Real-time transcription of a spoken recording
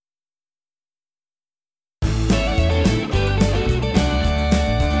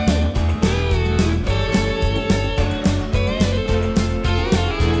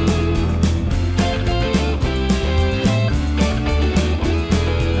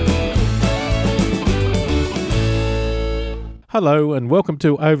Hello and welcome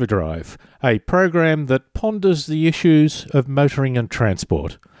to Overdrive, a program that ponders the issues of motoring and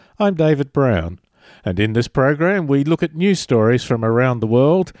transport. I'm David Brown, and in this program we look at news stories from around the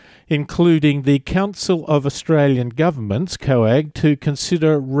world, including the Council of Australian Governments, COAG, to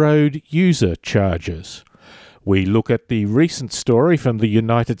consider road user charges. We look at the recent story from the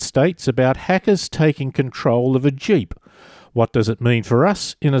United States about hackers taking control of a Jeep. What does it mean for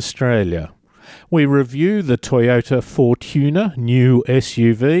us in Australia? We review the Toyota Fortuner new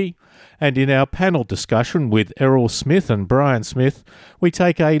SUV, and in our panel discussion with Errol Smith and Brian Smith, we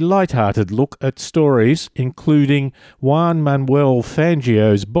take a light-hearted look at stories including Juan Manuel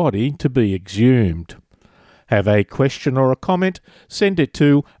Fangio's body to be exhumed. Have a question or a comment? Send it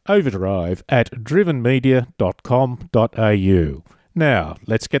to overdrive@drivenmedia.com.au. Now,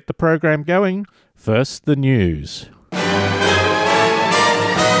 let's get the program going. First, the news.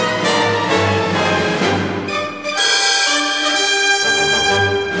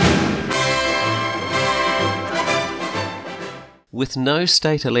 With no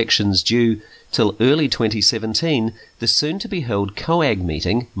state elections due till early 2017, the soon-to-be-held COAG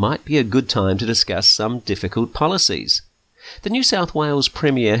meeting might be a good time to discuss some difficult policies. The New South Wales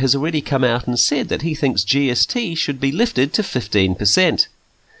Premier has already come out and said that he thinks GST should be lifted to 15%.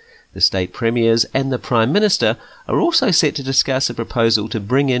 The state premiers and the Prime Minister are also set to discuss a proposal to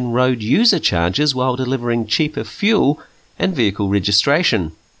bring in road user charges while delivering cheaper fuel and vehicle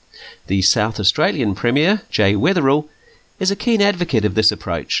registration. The South Australian Premier, Jay Weatherill, is a keen advocate of this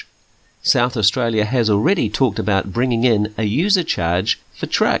approach. South Australia has already talked about bringing in a user charge for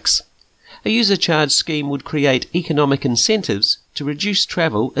trucks. A user charge scheme would create economic incentives to reduce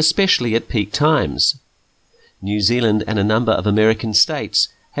travel, especially at peak times. New Zealand and a number of American states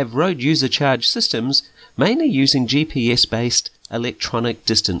have road user charge systems, mainly using GPS-based electronic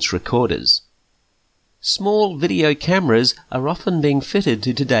distance recorders. Small video cameras are often being fitted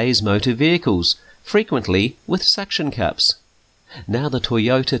to today's motor vehicles, frequently with suction cups. Now the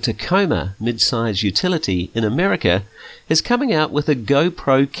Toyota Tacoma mid-size utility in America is coming out with a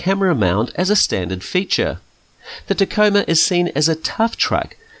GoPro camera mount as a standard feature. The Tacoma is seen as a tough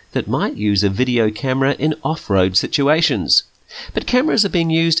truck that might use a video camera in off-road situations. But cameras are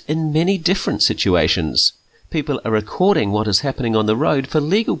being used in many different situations. People are recording what is happening on the road for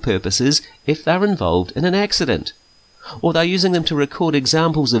legal purposes if they're involved in an accident. Or they're using them to record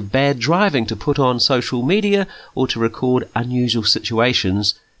examples of bad driving to put on social media or to record unusual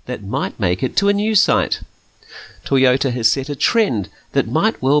situations that might make it to a news site. Toyota has set a trend that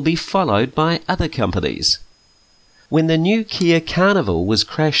might well be followed by other companies. When the new Kia Carnival was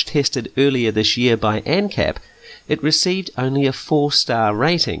crash tested earlier this year by ANCAP, it received only a 4-star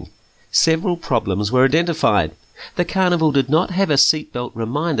rating. Several problems were identified. The Carnival did not have a seatbelt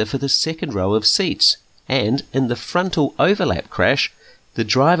reminder for the second row of seats. And in the frontal overlap crash, the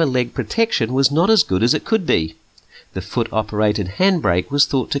driver leg protection was not as good as it could be. The foot-operated handbrake was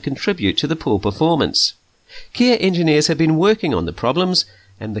thought to contribute to the poor performance. Kia engineers have been working on the problems,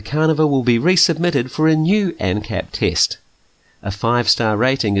 and the Carnival will be resubmitted for a new ANCAP test. A 5-star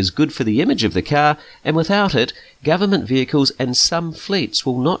rating is good for the image of the car, and without it, government vehicles and some fleets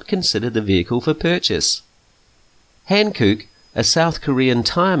will not consider the vehicle for purchase. Hankook, a South Korean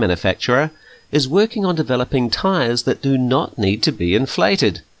tyre manufacturer, is working on developing tyres that do not need to be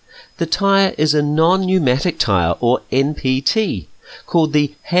inflated. The tyre is a non-pneumatic tyre, or NPT, called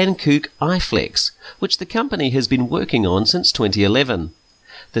the Hankook iFlex, which the company has been working on since 2011.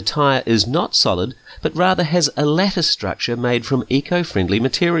 The tyre is not solid, but rather has a lattice structure made from eco-friendly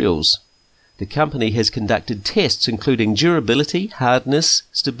materials. The company has conducted tests including durability, hardness,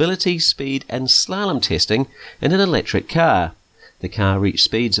 stability, speed and slalom testing in an electric car. The car reached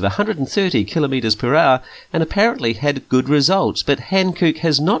speeds of 130 km per hour and apparently had good results, but Hankook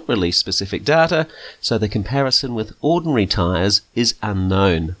has not released specific data, so the comparison with ordinary tyres is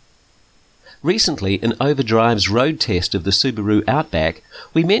unknown. Recently, in Overdrive's road test of the Subaru Outback,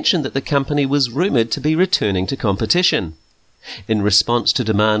 we mentioned that the company was rumoured to be returning to competition. In response to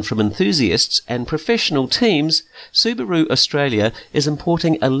demand from enthusiasts and professional teams, Subaru Australia is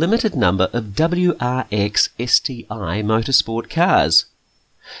importing a limited number of WRX STI motorsport cars.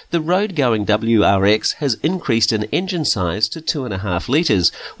 The road-going WRX has increased in engine size to 2.5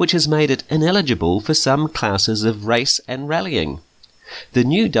 litres, which has made it ineligible for some classes of race and rallying. The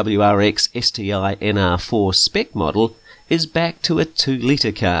new WRX STI NR4 spec model is back to a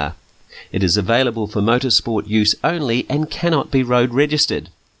 2-litre car. It is available for motorsport use only and cannot be road registered.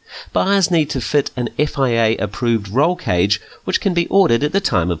 Buyers need to fit an FIA-approved roll cage, which can be ordered at the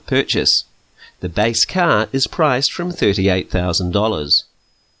time of purchase. The base car is priced from $38,000.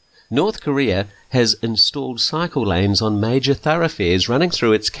 North Korea has installed cycle lanes on major thoroughfares running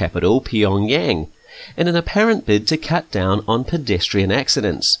through its capital, Pyongyang, in an apparent bid to cut down on pedestrian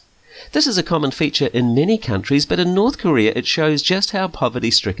accidents. This is a common feature in many countries, but in North Korea it shows just how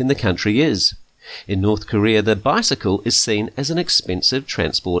poverty-stricken the country is. In North Korea, the bicycle is seen as an expensive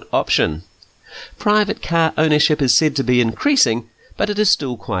transport option. Private car ownership is said to be increasing, but it is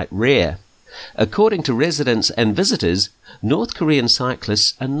still quite rare. According to residents and visitors, North Korean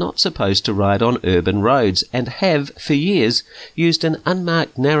cyclists are not supposed to ride on urban roads and have, for years, used an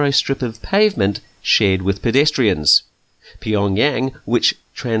unmarked narrow strip of pavement shared with pedestrians. Pyongyang, which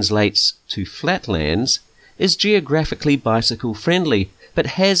translates to flatlands, is geographically bicycle-friendly, but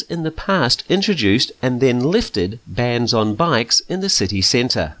has in the past introduced and then lifted bans on bikes in the city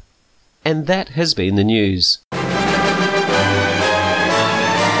centre. And that has been the news.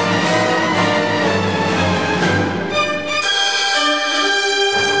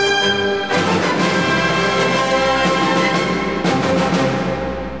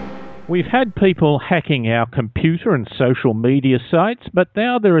 We've had people hacking our computer and social media sites, but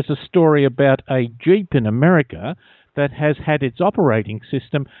now there is a story about a Jeep in America that has had its operating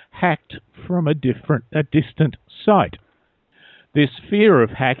system hacked from a distant site. This fear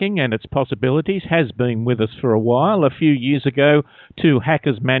of hacking and its possibilities has been with us for a while. A few years ago, 2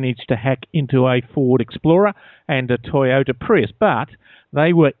 hackers managed to hack into a Ford Explorer and a Toyota Prius, but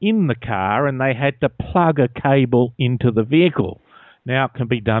they were in the car and they had to plug a cable into the vehicle. Now it can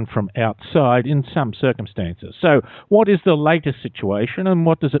be done from outside in some circumstances. So what is the latest situation and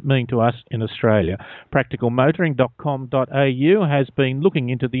what does it mean to us in Australia? Practicalmotoring.com.au has been looking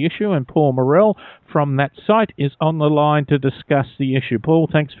into the issue, and Paul Morell from that site is on the line to discuss the issue. Paul,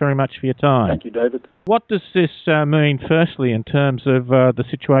 thanks very much for your time. Thank you, David. What does this mean, firstly, in terms of the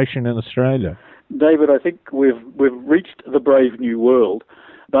situation in Australia? David, I think we've reached the brave new world,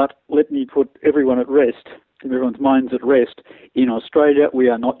 but let me put everyone at rest. Everyone's minds at rest. In Australia, we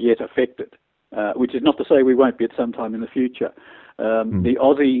are not yet affected, which is not to say we won't be at some time in the future. The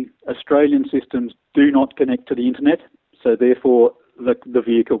Aussie-Australian systems do not connect to the internet, so therefore the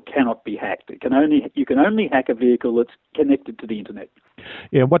vehicle cannot be hacked. You can only hack a vehicle that's connected to the internet.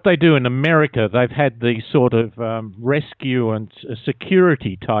 Yeah, what they do in America, they've had these sort of rescue and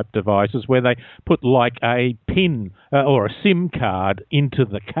security type devices where they put like a PIN or a SIM card into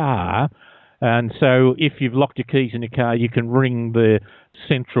the car. And so if you've locked your keys in your car, you can ring the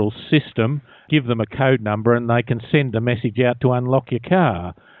central system, give them a code number, and they can send a message out to unlock your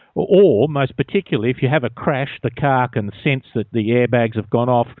car. Or, most particularly, if you have a crash, the car can sense that the airbags have gone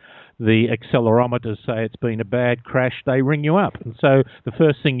off, the accelerometers say it's been a bad crash, they ring you up. And so the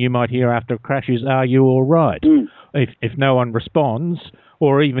first thing you might hear after a crash is, are you all right? If no one responds,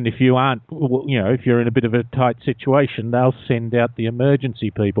 or even if you aren't, if you're in a bit of a tight situation, they'll send out the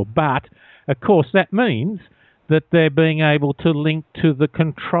emergency people. But of course, that means that they're being able to link to the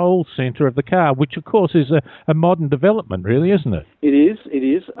control centre of the car, which, of course, is a modern development, really, isn't it? It is.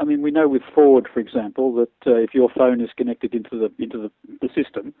 I mean, we know with Ford, for example, that if your phone is connected into the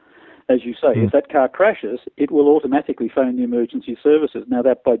system, as you say, if that car crashes, it will automatically phone the emergency services. Now,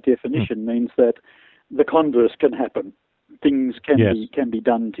 that by definition means that the converse can happen. Things can be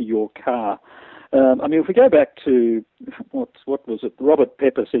done to your car. I mean, if we go back to what was it? Robert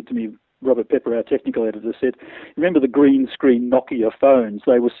Pepper, our technical editor, said, remember the green screen Nokia phones?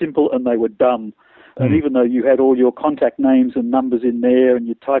 They were simple and they were dumb. And even though you had all your contact names and numbers in there and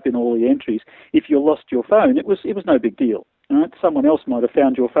you type in all the entries, if you lost your phone, it was no big deal. Right? Someone else might have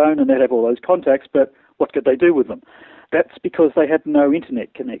found your phone and they'd have all those contacts, but what could they do with them? That's because they had no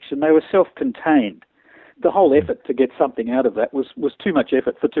internet connection. They were self-contained. The whole effort to get something out of that was too much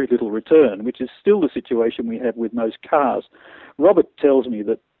effort for too little return, which is still the situation we have with most cars. Robert tells me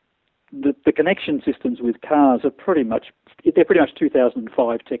that the connection systems with cars are pretty much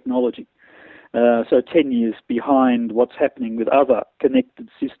 2005 technology. So 10 years behind what's happening with other connected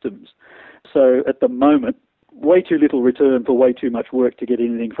systems. So at the moment, way too little return for way too much work to get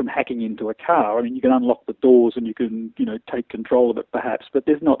anything from hacking into a car. I mean, you can unlock the doors and you can, take control of it perhaps, but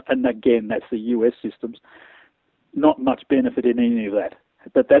there's not, and again, that's the US systems, not much benefit in any of that.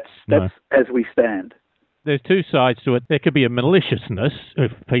 But that's as we stand. There's two sides to it. There could be a maliciousness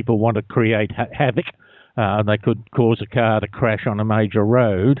if people want to create havoc. They could cause a car to crash on a major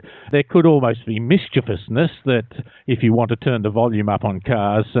road. There could almost be mischievousness that if you want to turn the volume up on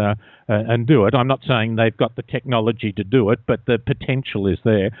cars and do it, I'm not saying they've got the technology to do it, but the potential is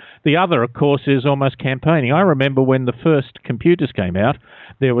there. The other, of course, is almost campaigning. I remember when the first computers came out,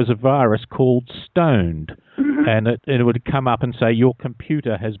 there was a virus called Stoned, and it would come up and say, your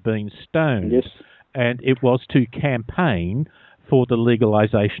computer has been stoned. Yes. And it was to campaign for the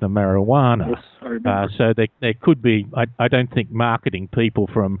legalization of marijuana. Yes, I So there could be, I don't think marketing people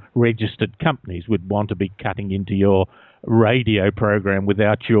from registered companies would want to be cutting into your radio program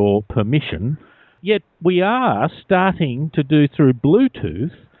without your permission. Yet we are starting to do through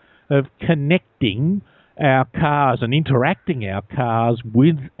Bluetooth of connecting our cars and interacting our cars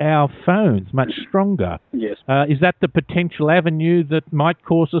with our phones much stronger. Yes. Is that the potential avenue that might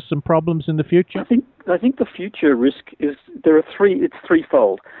cause us some problems in the future? I think the future risk is it's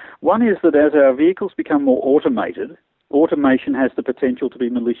threefold. One is that as our vehicles become more automated, automation has the potential to be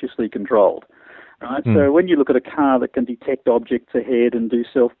maliciously controlled. Right? So when you look at a car that can detect objects ahead and do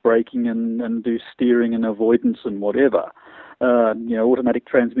self-braking and do steering and avoidance and whatever, automatic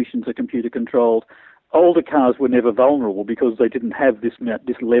transmissions are computer controlled. Older cars were never vulnerable because they didn't have this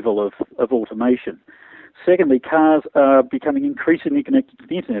level of automation. Secondly, cars are becoming increasingly connected to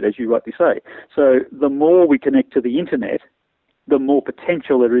the internet, as you rightly say. So the more we connect to the internet, the more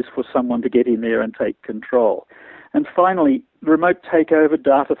potential there is for someone to get in there and take control. And finally, remote takeover,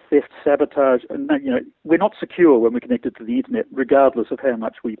 data theft, sabotage. We're not secure when we're connected to the internet, regardless of how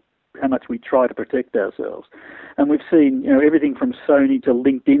much we try to protect ourselves. And we've seen, everything from Sony to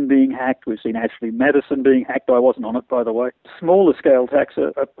LinkedIn being hacked. We've seen Ashley Madison being hacked. I wasn't on it, by the way. Smaller scale attacks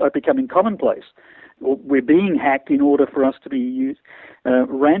are becoming commonplace. We're being hacked in order for us to be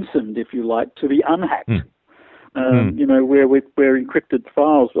ransomed, if you like, to be unhacked. Where we're encrypted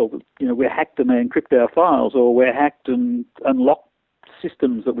files, or we're hacked and they encrypt our files, or we're hacked and unlock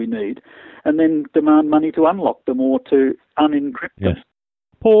systems that we need, and then demand money to unlock them or to unencrypt them.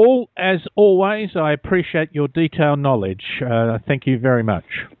 Paul, as always, I appreciate your detailed knowledge. Thank you very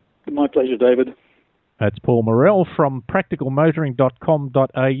much. My pleasure, David. That's Paul Morell from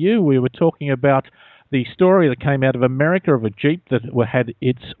practicalmotoring.com.au. We were talking about the story that came out of America of a Jeep that had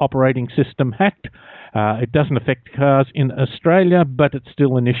its operating system hacked. It doesn't affect cars in Australia, but it's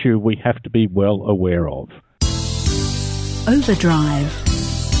still an issue we have to be well aware of. Overdrive.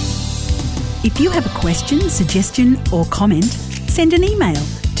 If you have a question, suggestion or comment, send an email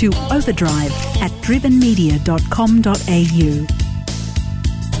to overdrive@drivenmedia.com.au.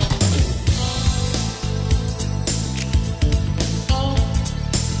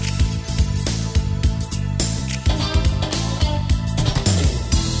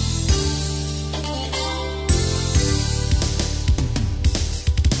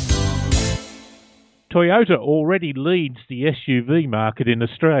 Toyota already leads the SUV market in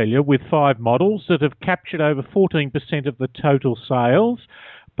Australia with 5 models that have captured over 14% of the total sales,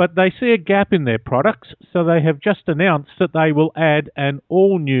 but they see a gap in their products, so they have just announced that they will add an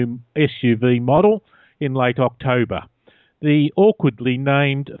all-new SUV model in late October. The awkwardly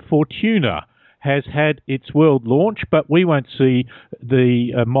named Fortuner has had its world launch, but we won't see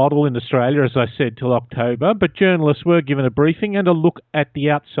the model in Australia, as I said, till October. But journalists were given a briefing and a look at the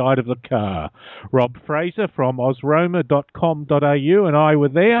outside of the car. Rob Fraser from osroma.com.au and I were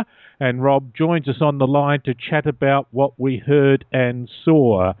there, and Rob joins us on the line to chat about what we heard and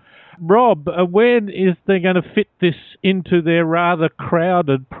saw. Rob, where is they going to fit this into their rather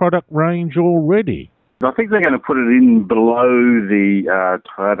crowded product range already? I think they're going to put it in below the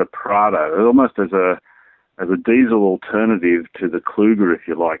Toyota Prado, almost as a diesel alternative to the Kluger, if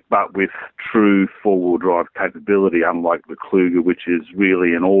you like, but with true four-wheel drive capability, unlike the Kluger, which is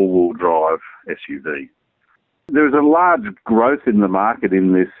really an all-wheel drive SUV. There's a large growth in the market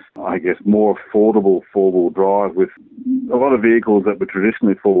in this, I guess, more affordable four-wheel drive, with a lot of vehicles that were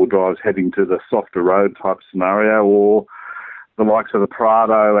traditionally four-wheel drives heading to the softer road type scenario, or the likes of the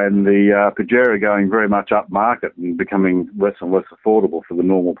Prado and the Pajero going very much upmarket and becoming less and less affordable for the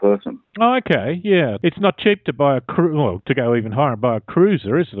normal person. Oh, okay, yeah. It's not cheap to buy to go even higher and buy a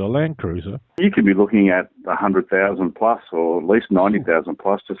cruiser, is it, a Land Cruiser? You could be looking at 100,000 plus, or at least 90,000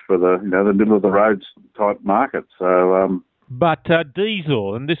 plus, just for the the middle of the road type market. So, but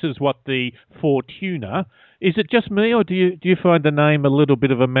diesel, and this is what the Fortuner. Is it just me, or do you find the name a little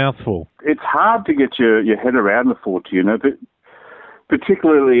bit of a mouthful? It's hard to get your head around the Fortuner, but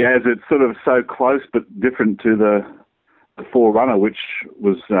particularly as it's sort of so close but different to the 4Runner, which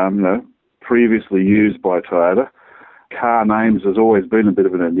was previously used by Toyota. Car names has always been a bit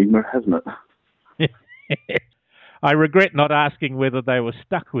of an enigma, hasn't it? I regret not asking whether they were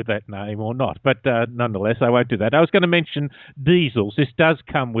stuck with that name or not, but nonetheless, I won't do that. I was going to mention diesels. This does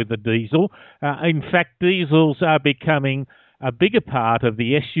come with a diesel. In fact, diesels are becoming a bigger part of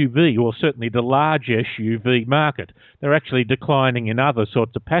the SUV, or certainly the large SUV market. They're actually declining in other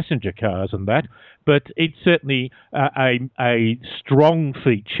sorts of passenger cars and that, but it's certainly a strong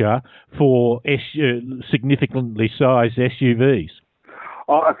feature for significantly sized SUVs.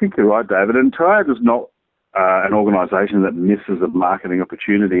 I think you're right, David, and Toyota's not an organisation that misses a marketing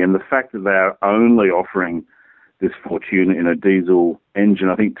opportunity. And the fact that they're only offering this Fortuna in a diesel engine,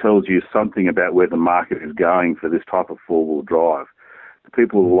 I think tells you something about where the market is going for this type of four-wheel drive.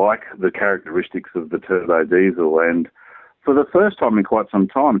 People like the characteristics of the turbo diesel, and for the first time in quite some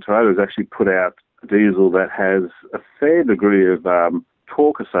time, Toyota's actually put out a diesel that has a fair degree of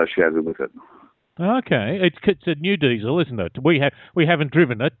torque associated with it. Okay, it's a new diesel, isn't it? We haven't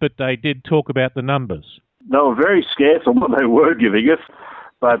driven it, but they did talk about the numbers. They were very scarce on what they were giving us,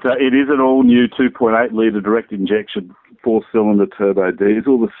 but it is an all-new 2.8 litre direct injection four-cylinder turbo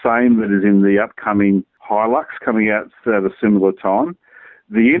diesel, the same that is in the upcoming Hilux coming out at a similar time.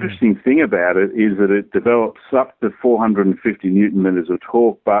 The interesting thing about it is that it develops up to 450 newton meters of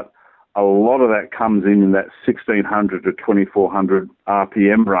torque, but a lot of that comes in that 1600 to 2400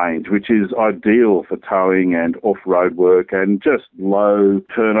 RPM range, which is ideal for towing and off-road work and just low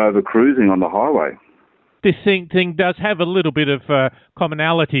turnover cruising on the highway. This thing does have a little bit of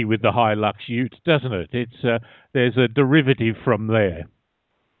commonality with the Hilux Ute, doesn't it? It's there's a derivative from there.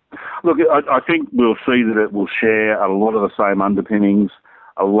 Look, I think we'll see that it will share a lot of the same underpinnings,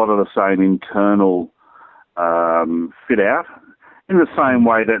 a lot of the same internal fit-out, in the same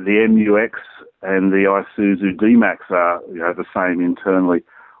way that the MUX and the Isuzu D-Max are the same internally.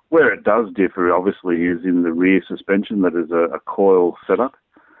 Where it does differ, obviously, is in the rear suspension that is a coil setup,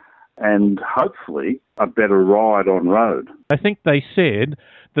 and hopefully a better ride on road. I think they said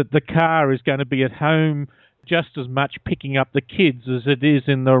that the car is going to be at home just as much picking up the kids as it is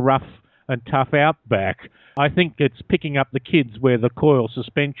in the rough and tough outback. I think it's picking up the kids where the coil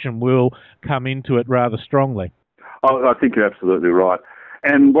suspension will come into it rather strongly. Oh, I think you're absolutely right.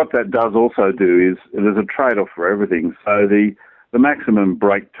 And what that does also do is there's a trade-off for everything. So the maximum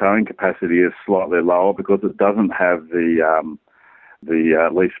brake towing capacity is slightly lower because it doesn't have the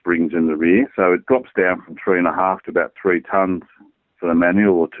leaf springs in the rear. So it drops down from 3.5 to about 3 tonnes for the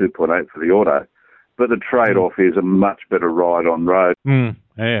manual or 2.8 for the auto. But the trade-off is a much better ride on road.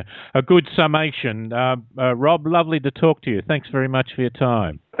 Yeah, a good summation. Rob, lovely to talk to you. Thanks very much for your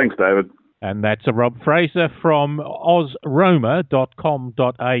time. Thanks, David. And that's a Rob Fraser from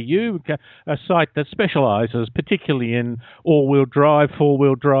ozroma.com.au, a site that specialises particularly in all-wheel drive,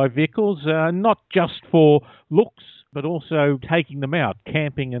 four-wheel drive vehicles, not just for looks, but also taking them out,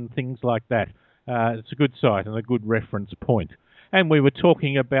 camping and things like that. It's a good site and a good reference point. And we were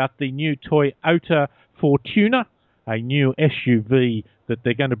talking about the new Toyota Fortuna, a new SUV that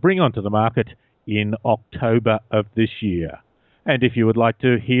they're going to bring onto the market in October of this year. And if you would like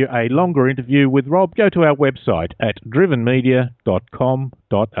to hear a longer interview with Rob, go to our website at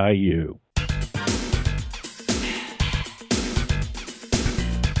drivenmedia.com.au.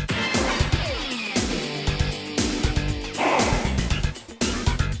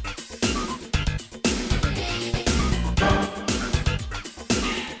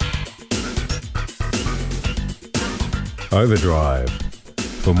 Overdrive.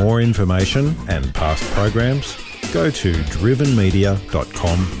 For more information and past programs, go to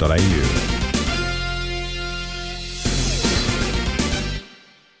drivenmedia.com.au.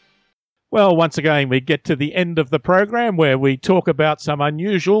 Well, once again, we get to the end of the program where we talk about some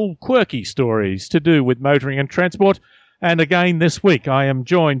unusual, quirky stories to do with motoring and transport. And again, this week, I am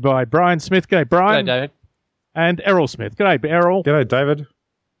joined by Brian Smith. G'day, Brian. G'day, David. And Errol Smith. G'day, Errol. G'day, David.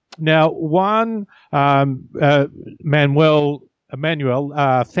 Now, Juan Manuel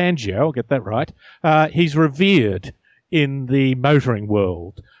Fangio, I'll get that right, he's revered in the motoring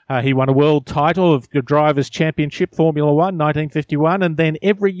world. He won a world title of the Drivers' Championship, Formula One, 1951, and then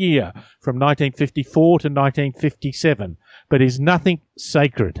every year from 1954 to 1957. But is nothing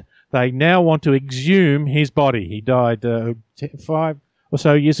sacred. They now want to exhume his body. He died 5 or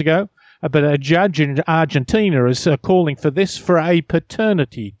so years ago. But a judge in Argentina is calling for this for a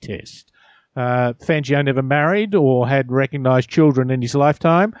paternity test. Fangio never married or had recognised children in his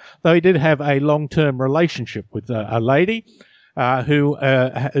lifetime, though he did have a long-term relationship with a lady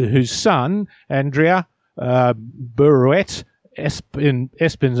whose son, Andrea Burruet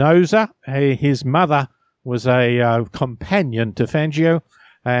Espinoza, his mother was a companion to Fangio,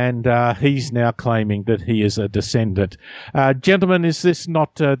 and he's now claiming that he is a descendant. Gentlemen, is this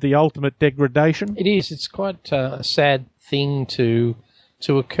not the ultimate degradation? It is. It's quite a sad thing to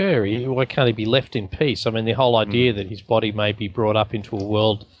occur. Why can't he be left in peace? I mean, the whole idea that his body may be brought up into a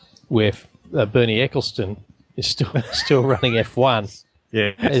world where Bernie Ecclestone is still running F1.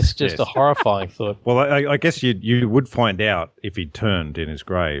 Yeah, it's just a horrifying thought. Well, I guess you would find out if he turned in his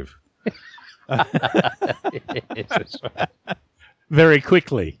grave. Yes, that's right. Very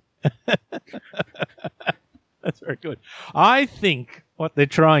quickly. That's very good. I think what they're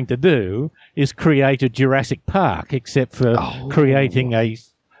trying to do is create a Jurassic Park, except for creating a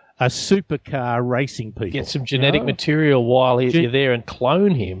supercar racing people. Get some genetic material while you're there and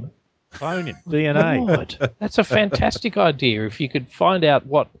clone him. Clone him, DNA. God, that's a fantastic idea. If you could find out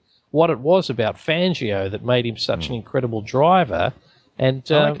what it was about Fangio that made him such an incredible driver, and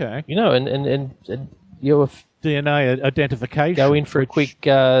and your DNA identification. Go in for a quick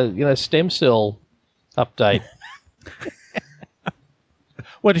stem cell update.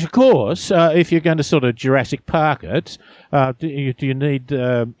 Well, of course, if you're going to sort of Jurassic Park it, do you need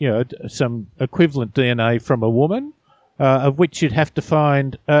some equivalent DNA from a woman, of which you'd have to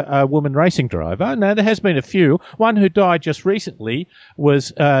find a woman racing driver? Now, there has been a few. One who died just recently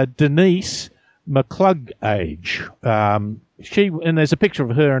was Denise McCluggage. And there's a picture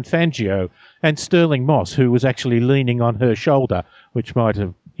of her and Fangio and Sterling Moss, who was actually leaning on her shoulder, which might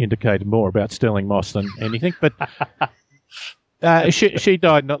have indicated more about Sterling Moss than anything. But she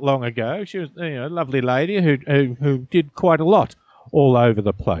died not long ago. She was a lovely lady who did quite a lot all over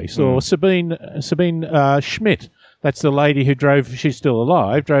the place. Or Sabine Schmidt. That's the lady who drove. She's still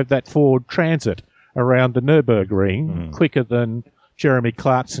alive. Drove that Ford Transit around the Nürburgring quicker than Jeremy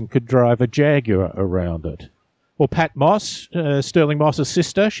Clarkson could drive a Jaguar around it. Or Pat Moss, Sterling Moss's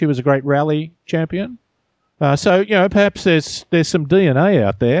sister. She was a great rally champion. So perhaps there's some DNA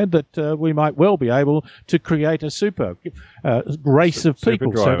out there that we might well be able to create a super race of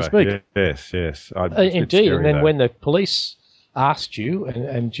people, so to speak. Yes. Indeed. And then when the police asked you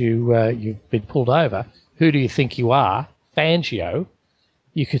and you've been pulled over, who do you think you are? Fangio.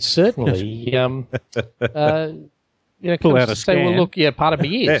 You could certainly pull out a say, well, look, part of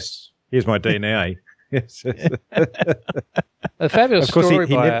me is. Yes. Here's my DNA. Yes. A fabulous story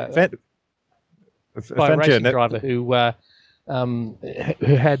by a racing driver who was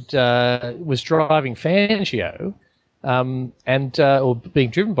driving Fangio or being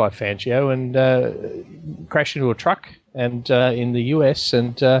driven by Fangio and crashed into a truck and in the US,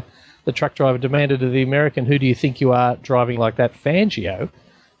 and the truck driver demanded of the American, "Who do you think you are driving like that, Fangio?"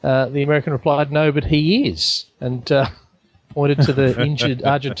 The American replied, "No, but he is," and pointed to the injured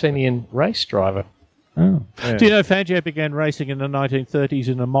Argentinian race driver. Oh. Yeah. Do you know Fangio began racing in the 1930s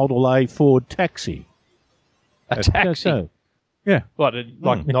in a Model A Ford taxi? A taxi? So, yeah. What,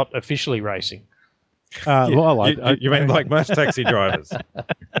 like not officially racing? You mean like most taxi drivers?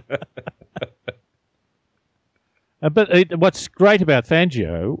 But what's great about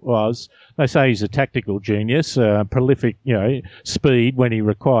Fangio was, they say he's a tactical genius, prolific, speed when he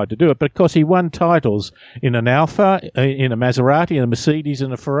required to do it. But of course, he won titles in an Alfa, in a Maserati, in a Mercedes,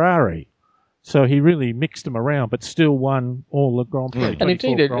 and a Ferrari. So he really mixed them around, but still won all the Grand Prix. And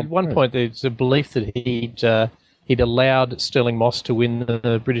indeed, at one point, there's a belief that he'd allowed Sterling Moss to win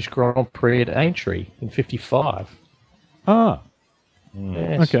the British Grand Prix at Aintree in '55. Ah,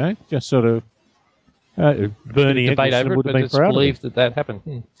 yes. Okay, just sort of. Bernie debate over it, but it's believed that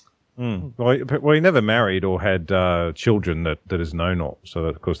happened. Well, he never married or had children that is known of. So,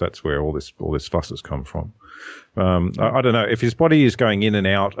 of course, that's where all this fuss has come from. I don't know. If his body is going in and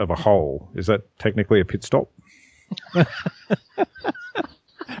out of a hole, is that technically a pit stop?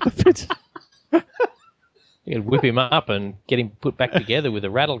 You could whip him up and get him put back together with a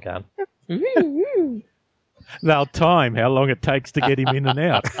rattle gun. They'll time how long it takes to get him in and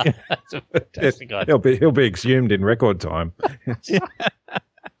out. That's a fantastic idea. He'll be exhumed in record time.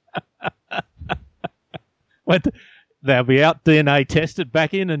 They'll be out, DNA tested,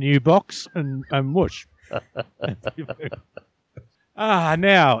 back in a new box, and whoosh.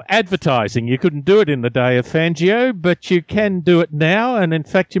 Now, advertising. You couldn't do it in the day of Fangio, but you can do it now, and in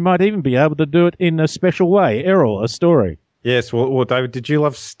fact, you might even be able to do it in a special way. Errol, a story. Yes, well, David, did you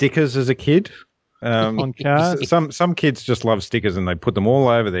love stickers as a kid? On cars? Some kids just love stickers and they put them all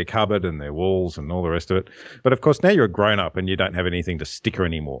over their cupboard and their walls and all the rest of it. But of course, now you're a grown-up and you don't have anything to sticker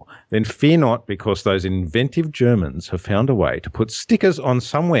anymore. Then fear not, because those inventive Germans have found a way to put stickers on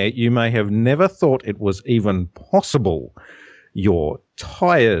somewhere you may have never thought it was even possible. Your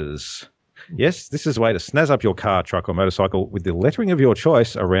tyres. Yes, this is a way to snazz up your car, truck or motorcycle with the lettering of your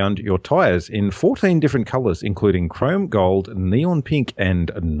choice around your tyres in 14 different colours, including chrome gold, neon pink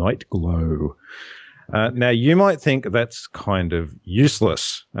and night glow. Now, you might think that's kind of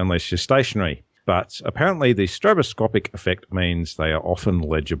useless unless you're stationary, but apparently the stroboscopic effect means they are often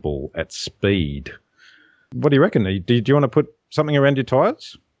legible at speed. What do you reckon? Do you want to put something around your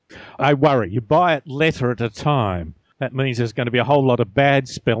tyres? I worry. You buy it letter at a time. That means there's going to be a whole lot of bad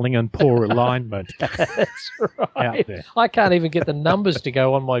spelling and poor alignment. That's right. Out there. I can't even get the numbers to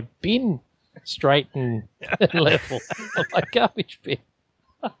go on my bin straight and level on my garbage bin.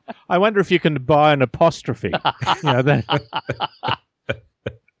 I wonder if you can buy an apostrophe.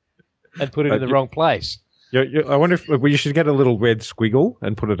 and put it in the wrong place. I wonder if you should get a little red squiggle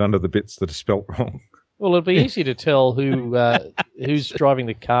and put it under the bits that are spelt wrong. Well, it'd be easy to tell who's driving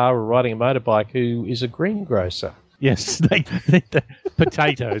the car or riding a motorbike who is a greengrocer. Yes, they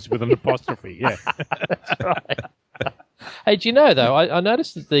potatoes with an apostrophe. Yeah, That's right. Hey, do you know, though, I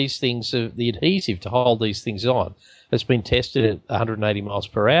noticed that these things, the adhesive to hold these things on, has been tested at 180 miles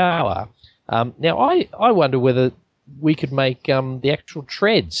per hour. Now, I wonder whether we could make the actual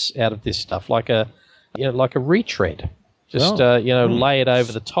treads out of this stuff, like a retread. Just, lay it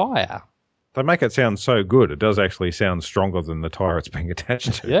over the tyre. They make it sound so good. It does actually sound stronger than the tyre it's being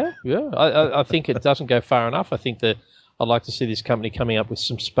attached to. Yeah. I think it doesn't go far enough. I think that I'd like to see this company coming up with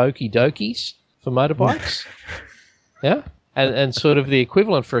some spokey dokies for motorbikes. Yeah. And sort of the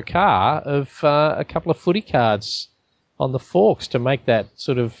equivalent for a car of a couple of footy cards on the forks to make that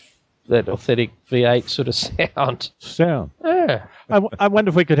sort of that authentic V8 sort of sound. Yeah. I wonder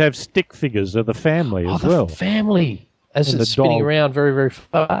if we could have stick figures of the family as well. The family as it's spinning around very, very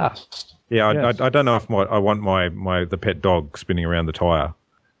fast. Yeah, yes. I don't know if I want the pet dog spinning around the tyre.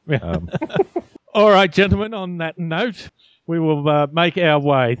 All right, gentlemen, on that note, we will make our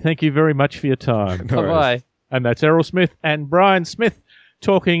way. Thank you very much for your time. Bye-bye. And that's Errol Smith and Brian Smith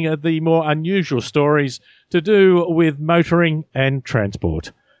talking the more unusual stories to do with motoring and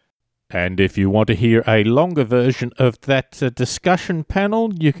transport. And if you want to hear a longer version of that discussion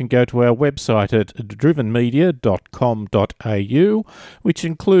panel, you can go to our website at drivenmedia.com.au, which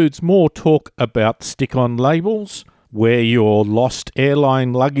includes more talk about stick-on labels, where your lost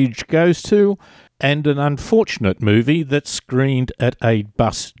airline luggage goes to, and an unfortunate movie that's screened at a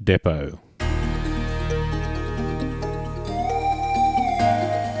bus depot.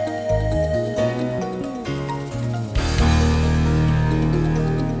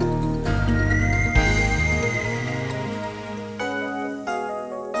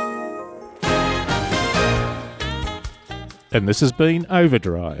 And this has been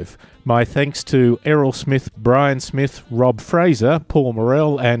Overdrive. My thanks to Errol Smith, Brian Smith, Rob Fraser, Paul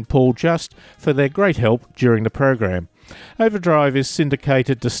Morell and Paul Just for their great help during the program. Overdrive is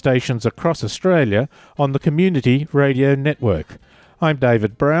syndicated to stations across Australia on the Community Radio Network. I'm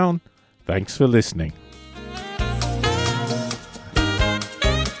David Brown. Thanks for listening.